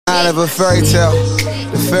Out of a fairy tale,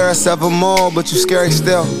 the fairest of them all, but you scary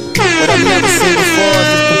still. What I've never seen before is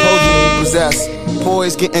this composure you possess.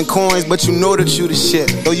 Poise getting coins, but you know that you the shit.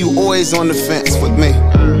 Though you always on the fence with me.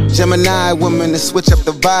 Gemini woman to switch up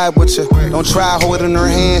the vibe with you. Don't try holding her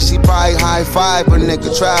hand, she probably high five. But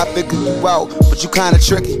nigga, try figure you out, but you kinda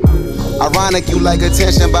tricky. Ironic, you like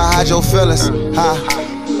attention, but hide your feelings.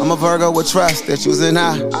 I'm a Virgo with trust that you's an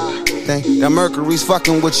I. Think that Mercury's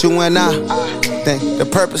fucking with you and I. Think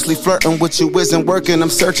that purposely flirting with you isn't working. I'm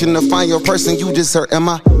searching to find your person you just hurt. Am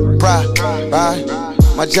I pride?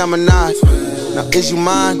 My Gemini. Now is you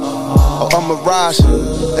mine or a mirage?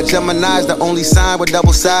 A Gemini's the only sign with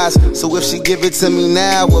double sides. So if she give it to me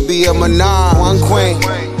now, we'll be a menage. One queen,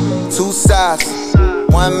 two sides,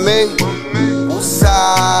 one me. Who's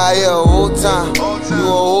side, yeah, whole time. You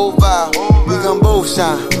a whole vibe, we gon' both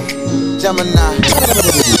shine. Gemini.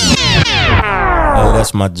 Hey,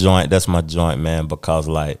 that's my joint, man, because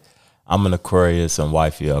like I'm an Aquarius and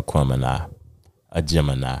wifey a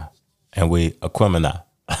Gemini, and we Aquemini.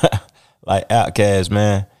 Like Outkast,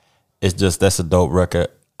 man, that's a dope record.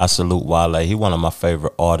 I salute Wale. He one of my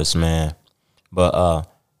favorite artists, man. But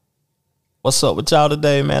what's up with y'all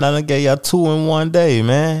today, man? I done gave y'all 2 in 1 day,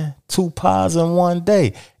 man. 2 pods in 1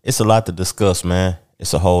 day. It's a lot to discuss, man.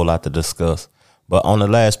 It's a whole lot to discuss. But on the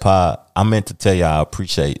last pod, I meant to tell y'all I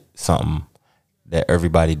appreciate something that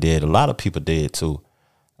everybody did. A lot of people did too.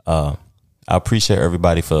 I appreciate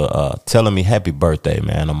everybody for telling me happy birthday,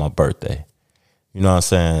 man, on my birthday. You know what I'm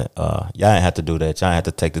saying? Y'all ain't have to do that. Y'all ain't have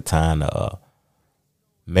to take the time to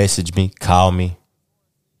message me, call me,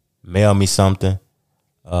 mail me something,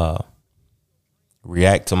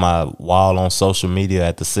 react to my wall on social media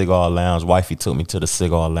at the Cigar Lounge. Wifey took me to the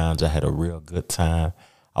Cigar Lounge. I had a real good time.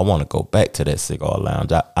 I want to go back to that Cigar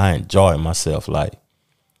Lounge. I enjoyed myself. Like,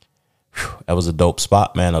 that was a dope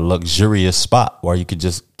spot, man. A luxurious spot where you could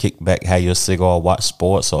just kick back, have your cigar, watch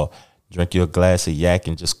sports, or drink your glass of yak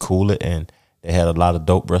and just cool it. And they had a lot of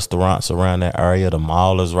dope restaurants around that area. The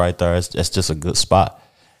mall is right there. It's just a good spot.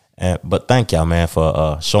 But thank y'all, man,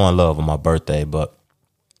 for showing love on my birthday. But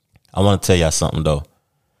I want to tell y'all something, though.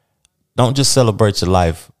 Don't just celebrate your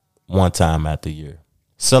life one time out the year.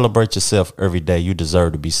 Celebrate yourself every day. You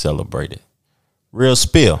deserve to be celebrated. Real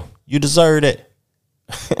spill. You deserve it.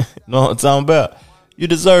 Know what I'm talking about? You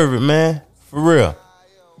deserve it, man. For real.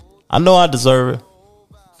 I know I deserve it.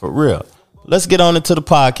 For real. Let's get on into the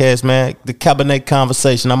podcast, man. The Cabernet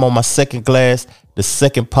Conversation. I'm on my second glass, the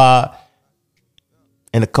second pod,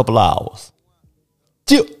 in a couple of hours.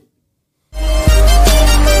 Chill.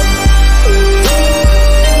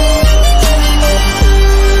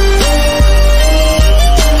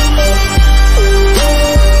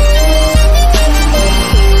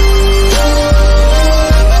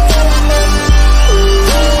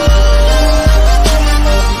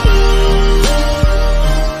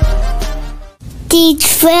 The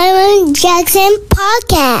Trevor Jackson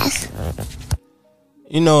Podcast.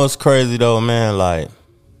 You know it's crazy though, man. Like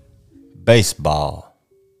baseball,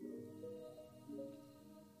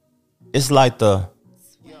 it's like the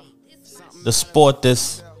sport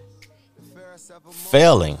that's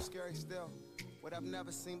failing.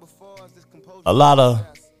 A lot of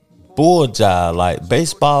bull jive. Like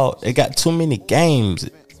baseball, it got too many games.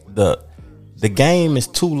 The game is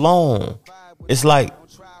too long. It's like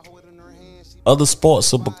other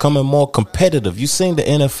sports are becoming more competitive. You seen the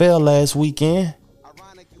NFL last weekend?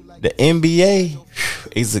 The NBA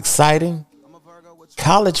is exciting.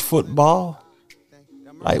 College football.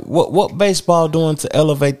 Like what baseball doing to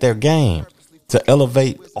elevate their game, to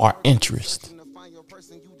elevate our interest?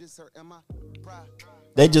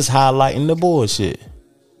 They just highlighting the bullshit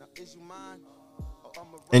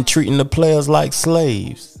and treating the players like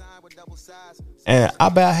slaves. And I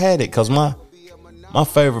about had it because my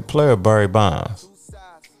favorite player, Barry Bonds.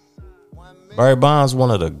 Barry Bonds, one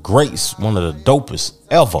of the greats, one of the dopest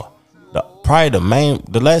ever.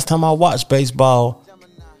 The last time I watched baseball,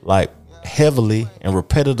 like heavily and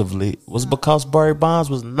repetitively, was because Barry Bonds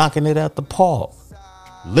was knocking it out the park,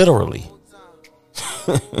 literally.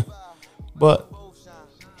 But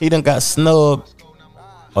he done got snubbed,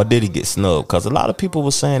 or did he get snubbed? Because a lot of people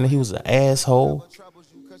were saying that he was an asshole.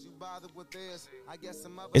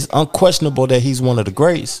 It's unquestionable that he's one of the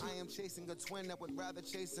greats.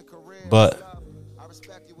 But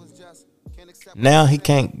now he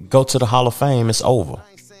can't go to the Hall of Fame. It's over.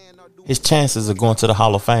 His chances of going to the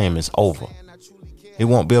Hall of Fame is over. He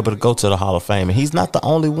won't be able to go to the Hall of Fame. And he's not the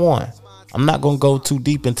only one. I'm not going to go too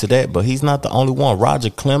deep into that, but he's not the only one. Roger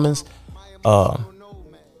Clemens, a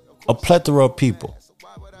plethora of people.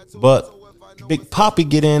 But Big Papi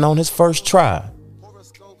get in on his first try.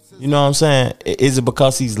 You know what I'm saying? Is it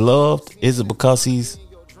because he's loved? Is it because he's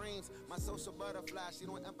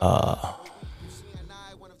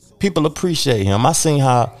people appreciate him? I seen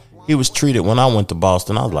how he was treated when I went to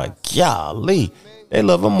Boston. I was like, golly, they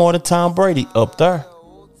love him more than Tom Brady up there.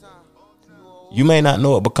 You may not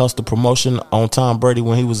know it because the promotion on Tom Brady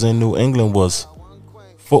when he was in New England was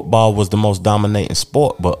football was the most dominating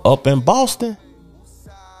sport. But up in Boston,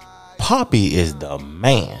 Poppy is the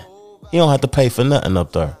man. He don't have to pay for nothing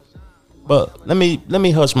up there. But let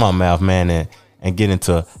me hush my mouth, man, and get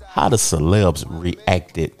into how the celebs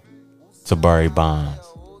reacted to Barry Bonds.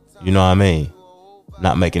 You know what I mean?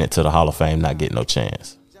 Not making it to the Hall of Fame, not getting no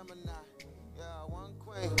chance.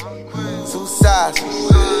 Two sides,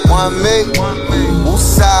 one me, who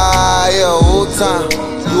side, yeah, whole time.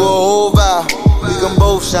 You a whole vibe, we can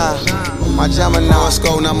both shine. My Gemini, let's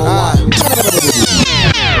go number one.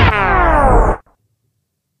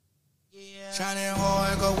 Shining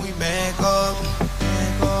hard, go we back up.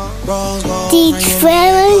 The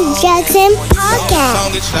Trevor Jackson Podcast.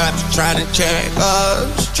 Don't get shot to try to check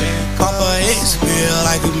us. Papa X feel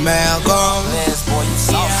like you Malcolm.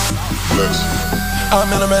 I'm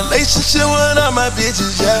in a relationship with all my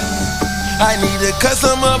bitches, yeah. I need to cut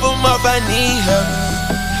some of them off, I need help.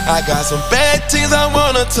 I got some bad things I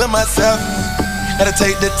want to myself. Gotta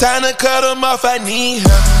take the time to cut them off, I need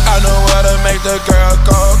help. I know how to make the girl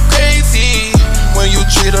go crazy when you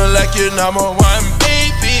treat her like your number one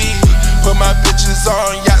baby. Put my bitches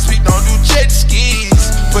on yachts, we don't do jet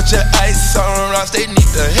skis. Put your ice on rocks, they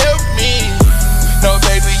need to help me. No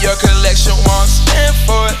baby, your collection won't stand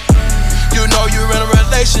for it. You know you're in a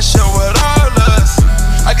relationship with all us.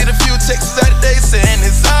 I get a few texts out of day saying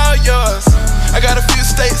it's all yours. I got a few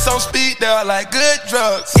states on speed dial like good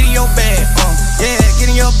drugs. Get in your bag, yeah,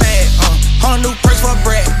 get in your bag, on a new purse for a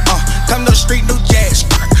bread, come to the street, new jazz.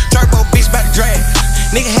 Turbo bitch bout to drag.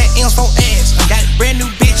 Nigga had M's for ass. Got a brand new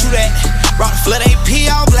bitch, who that? Rock the flood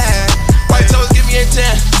AP all black. White toes give me a 10.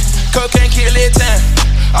 Cocaine kill it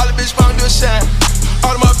 10. All the bitch won't do a shine.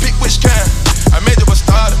 All of my pick which kind. I made it a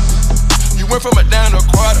starter. You went from a down to a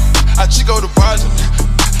quarter. I Chico to Barton.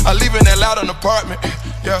 I live in that loud an apartment.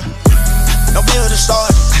 Yeah. No bill to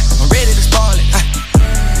start. I'm ready to spoil it.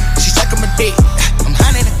 She sucking my dick. I'm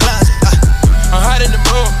hot in the closet. I'm hot in the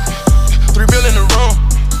moon. 3 bill in the room.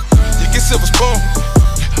 You get silver spoon.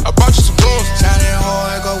 I bought you some blues. Shining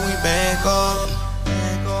hard, go we back up.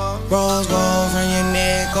 Rose gold from your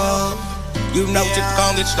neck up. You know you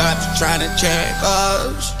gon' get stopped trying to check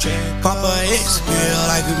us. Papa X feel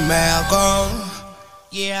like you Malcolm.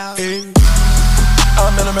 Yeah.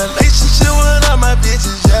 I'm in a relationship with all my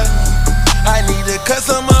bitches, yeah. I need to cut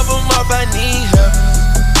some of them off, I need help.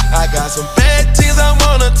 I got some bad things I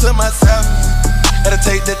want to myself. Gotta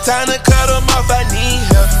take the time to cut them off, I need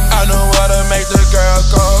help. I know how to make the girl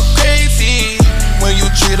go crazy when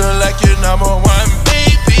you treat her like your number one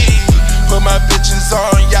baby. Put my bitches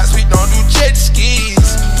on yachts, we don't do jet skis.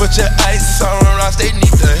 Put your ice on rocks, they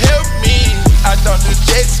need to help me. I don't do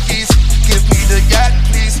jet skis, give me the yacht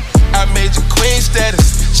please. I made you queen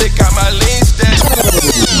status, check out my lean status.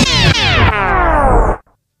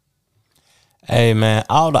 Hey man,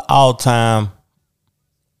 all the all-time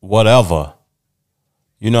whatever,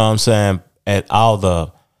 you know what I'm saying, at all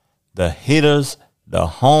the hitters, the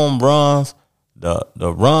home runs, the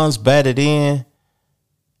runs batted in,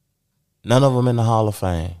 none of them in the Hall of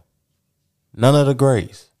Fame. None of the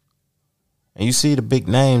greats. And you see the big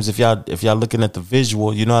names, if y'all looking at the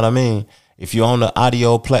visual, you know what I mean? If you're on the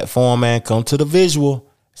audio platform, man, come to the visual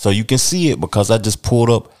so you can see it, because I just pulled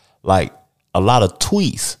up like a lot of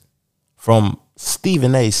tweets from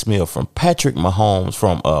Stephen A. Smith, from Patrick Mahomes,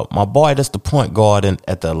 from my boy that's the point guard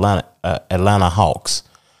at the Atlanta Hawks,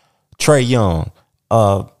 Trae Young.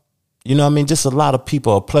 You know what I mean? Just a lot of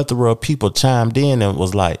people, a plethora of people chimed in and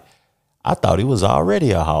was like, I thought he was already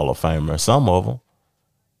a Hall of Famer, some of them.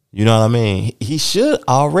 You know what I mean? He should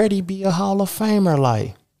already be a Hall of Famer.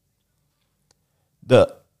 Like,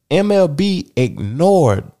 the MLB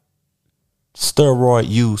ignored steroid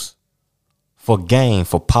use for gain,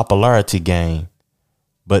 for popularity gain,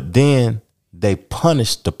 but then they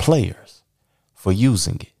punished the players for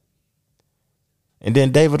using it. And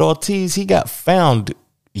then David Ortiz, he got found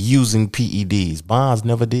using PEDs. Bonds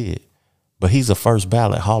never did, but he's a first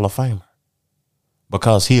ballot Hall of Famer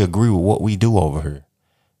because he agreed with what we do over here.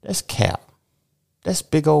 That's cap. That's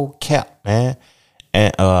big old cap, man.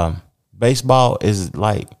 And baseball is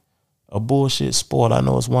like a bullshit sport. I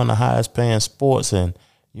know it's one of the highest paying sports and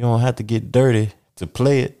you don't have to get dirty to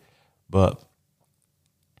play it, but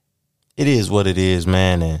it is what it is,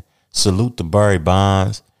 man. And salute to Barry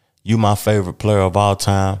Bonds. You my favorite player of all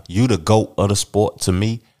time. You the GOAT of the sport to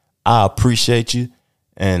me. I appreciate you,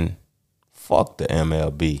 and fuck the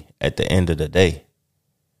MLB at the end of the day.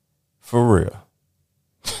 For real.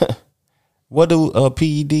 What do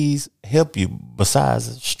PEDs help you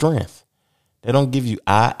besides strength? They don't give you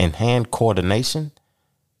eye and hand coordination.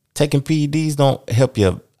 Taking PEDs don't help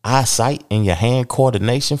your eyesight and your hand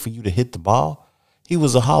coordination for you to hit the ball. He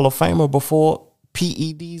was a Hall of Famer before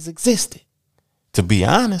PEDs existed. To be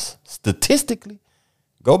honest, statistically,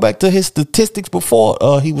 go back to his statistics before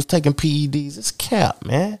he was taking PEDs. It's cap,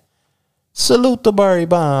 man. Salute the Barry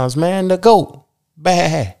Bonds, man. The GOAT.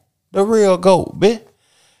 Bad. The real GOAT, bitch.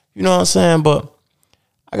 You know what I'm saying? But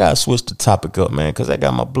I got to switch the topic up, man, because I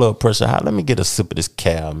got my blood pressure high. Let me get a sip of this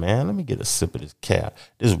cow, man. Let me get a sip of this cow.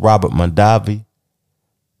 This is Robert Mondavi,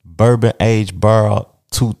 Bourbon Aged Barrel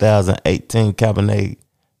 2018 Cabernet.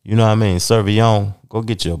 You know what I mean? Sauvignon. Go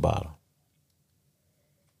get you a bottle.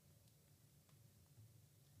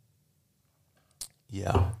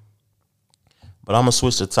 Yeah. But I'm going to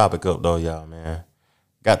switch the topic up, though, y'all, man.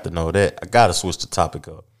 Got to know that. I got to switch the topic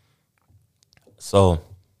up. So,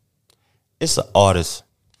 it's an artist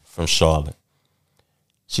from Charlotte.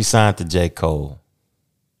 She signed to J. Cole.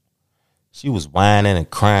 She was whining and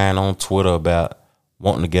crying on Twitter about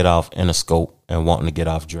wanting to get off Interscope and wanting to get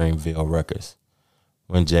off Dreamville Records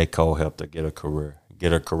when J. Cole helped her get her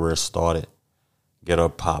career started, get her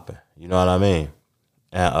popping. You know what I mean?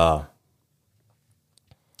 And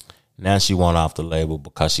now she want off the label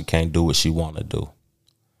because she can't do what she want to do.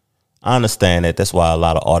 I understand that. That's why a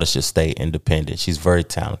lot of artists should stay independent. She's very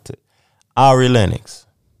talented. Ari Lennox.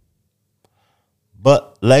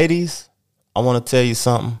 But ladies, I want to tell you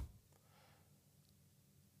something.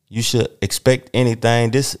 You should expect anything.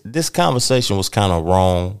 This conversation was kind of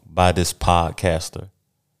wrong by this podcaster.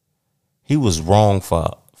 He was wrong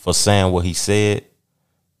for saying what he said,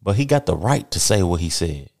 but he got the right to say what he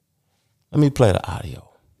said. Let me play the audio.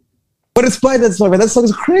 But it's played that song, man. That song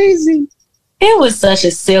is crazy. It was such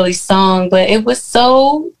a silly song, but it was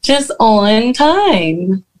so just on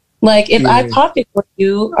time. Like, if I pop it for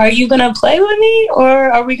you, are you going to play with me or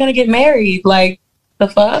are we going to get married? Like, the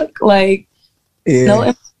fuck? Like, no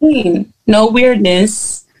in between. No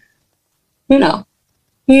weirdness. You know.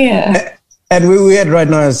 Yeah. And we had right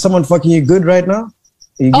now, is someone fucking you good right now?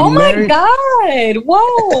 Oh my married? God.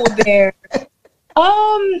 Whoa there.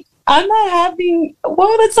 I'm not having,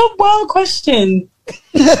 well, that's a wild question.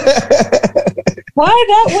 Why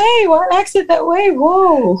that way? Why ask it that way?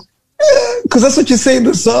 Whoa. Because that's what you say in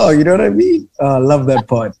the song. You know what I mean? I love that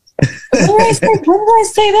part. When did I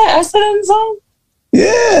say that? I said it in the song?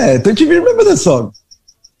 Yeah. Don't you remember the song?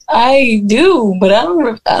 I do, but I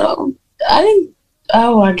didn't.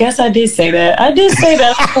 Oh, I guess I did say that. I did say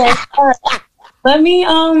that. Okay. All right. Let me,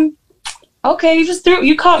 okay,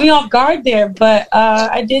 you caught me off guard there, but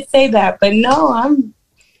I did say that. But no,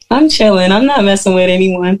 I'm chilling. I'm not messing with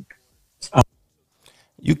anyone.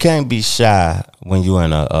 You can't be shy when you're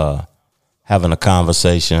in having a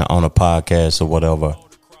conversation on a podcast or whatever,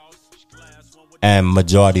 and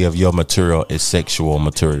majority of your material is sexual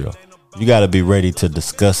material. You got to be ready to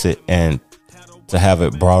discuss it and to have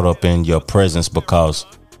it brought up in your presence, because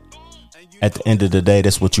at the end of the day,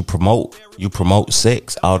 that's what you promote. You promote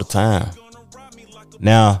sex all the time.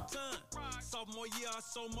 Now,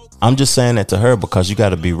 I'm just saying that to her because you got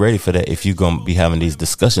to be ready for that if you're going to be having these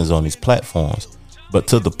discussions on these platforms. But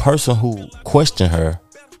to the person who questioned her,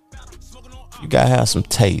 you got to have some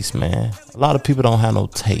taste, man. A lot of people don't have no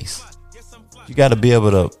taste. You got to be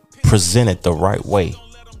able to present it the right way.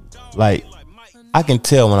 Like, I can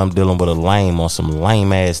tell when I'm dealing with a lame or some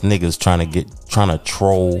lame ass niggas trying to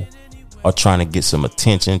troll or trying to get some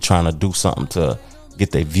attention, trying to do something to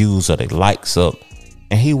get their views or their likes up.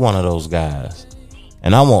 And he one of those guys.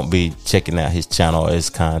 And I won't be checking out his channel or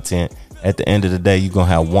his content. At the end of the day, you're going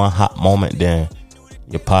to have one hot moment, then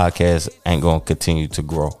your podcast ain't going to continue to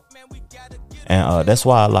grow. And that's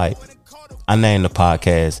why I named the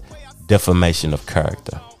podcast Defamation of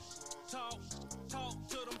Character.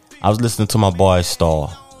 I was listening to my boy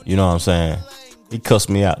Star. You know what I'm saying? He cussed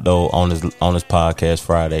me out though on his podcast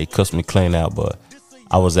Friday. He cussed me clean out, but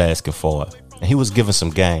I was asking for it. And he was giving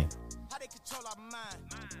some game.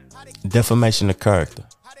 Defamation of character.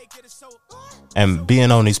 And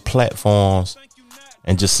being on these platforms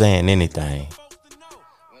and just saying anything.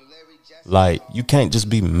 Like, you can't just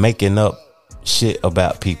be making up shit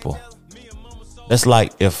about people. That's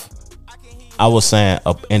like if I was saying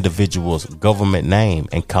an individual's government name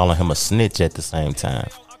and calling him a snitch at the same time.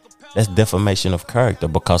 That's defamation of character,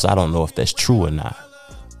 because I don't know if that's true or not.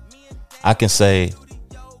 I can say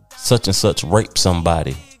such and such raped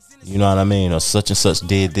somebody, you know what I mean? Or such and such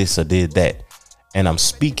did this or did that. And I'm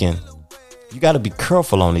speaking You got to be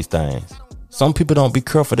careful on these things. Some people don't be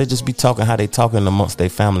careful. They just be talking how they talking amongst their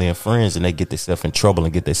family and friends, and they get themselves in trouble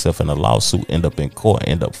and get themselves in a lawsuit, end up in court,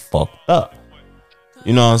 end up fucked up.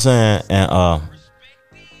 You know what I'm saying? And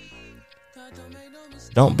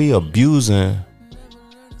don't be abusing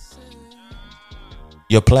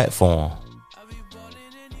your platform.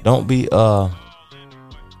 Don't be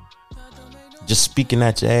just speaking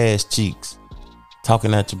at your ass cheeks,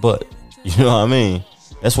 talking at your butt. You know what I mean?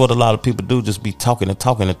 That's what a lot of people do, just be talking and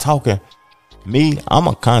talking and talking. Me, I'm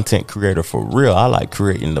a content creator for real. I like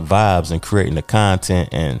creating the vibes and creating the content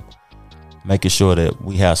and making sure that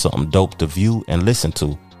we have something dope to view and listen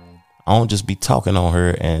to. I don't just be talking on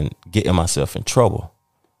her and getting myself in trouble.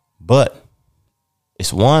 But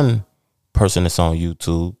it's one person that's on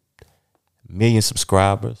YouTube, 1 million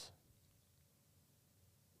subscribers,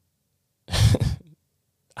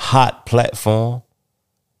 hot platform,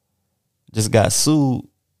 just got sued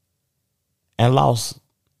and lost,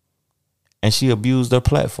 and she abused her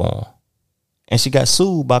platform, and she got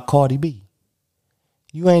sued by Cardi B.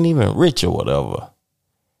 You ain't even rich or whatever,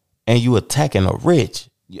 and you attacking a rich.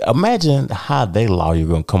 Imagine how they lawyer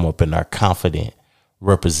gonna come up in there confident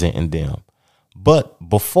representing them. But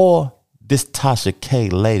before this Tasha K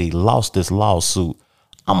lady lost this lawsuit,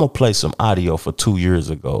 I'm gonna play some audio for 2 years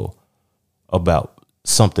ago about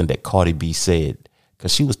something that Cardi B said,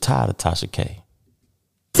 because she was tired of Tasha K.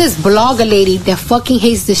 This blogger lady that fucking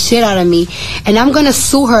hates the shit out of me, and I'm gonna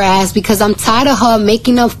sue her ass because I'm tired of her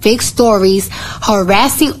making up fake stories,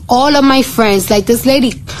 harassing all of my friends. Like, this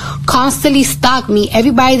lady constantly stalk me.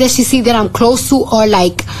 Everybody that she see that I'm close to, or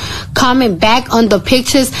like comment back on the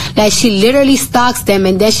pictures, that she literally stalks them,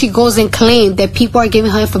 and then she goes and claims that people are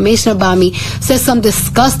giving her information about me, says some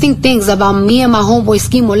disgusting things about me and my homeboy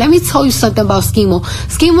Schemo. Let me tell you something about Schemo.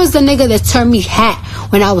 Schemo is the nigga that turned me hat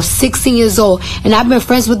when I was 16 years old, and I've been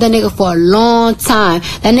friends with the nigga for a long time.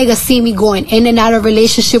 That nigga see me going in and out of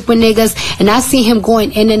relationship with niggas, and I see him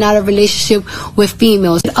going in and out of relationship with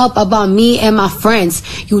females. Up about me and my friends,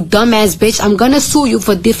 you dumbass bitch. I'm gonna sue you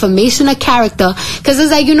for defamation of character, because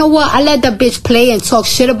it's like, you know what, I let the bitch play and talk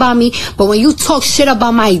shit about me, but when you talk shit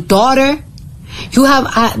about my daughter,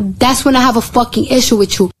 that's when I have a fucking issue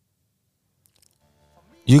with you.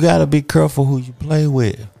 You gotta be careful who you play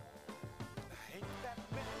with.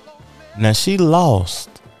 Now, she lost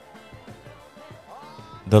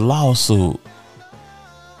the lawsuit,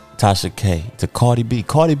 Tasha K, to Cardi B.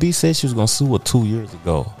 Cardi B said she was gonna sue her 2 years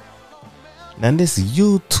ago. Now, this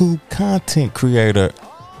YouTube content creator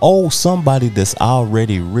owes somebody that's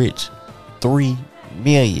already rich $3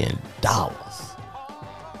 million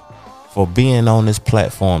for being on this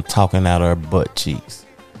platform talking out her butt cheeks.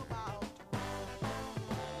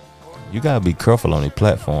 You gotta be careful on these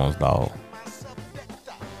platforms, dog.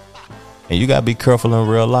 And you gotta be careful in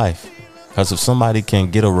real life. Because if somebody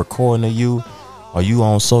can get a recording of you, or you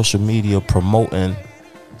on social media promoting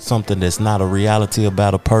something that's not a reality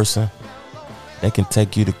about a person, they can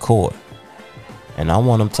take you to court. And I'm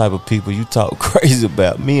one of them type of people, you talk crazy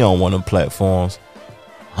about me on one of them platforms,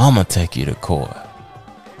 I'm gonna take you to court.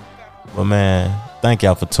 But man, thank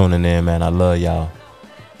y'all for tuning in, man. I love y'all.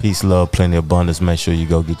 Peace, love, plenty of abundance. Make sure you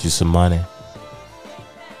go get you some money.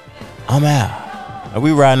 I'm out. And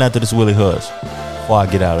we riding after this Willie Hutch before I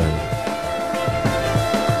get out of here.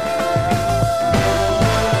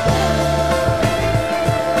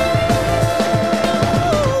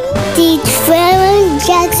 The Trevor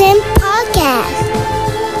Jackson Podcast.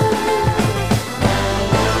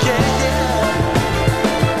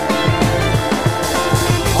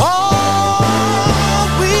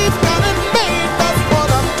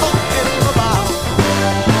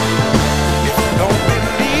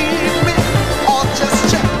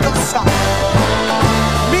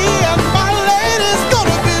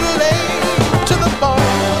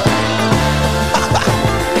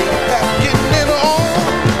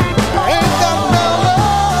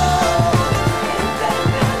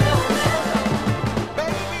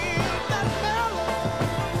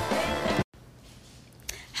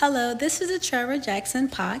 Hello, this is the Trevor Jackson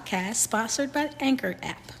Podcast, sponsored by Anchor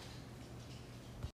app.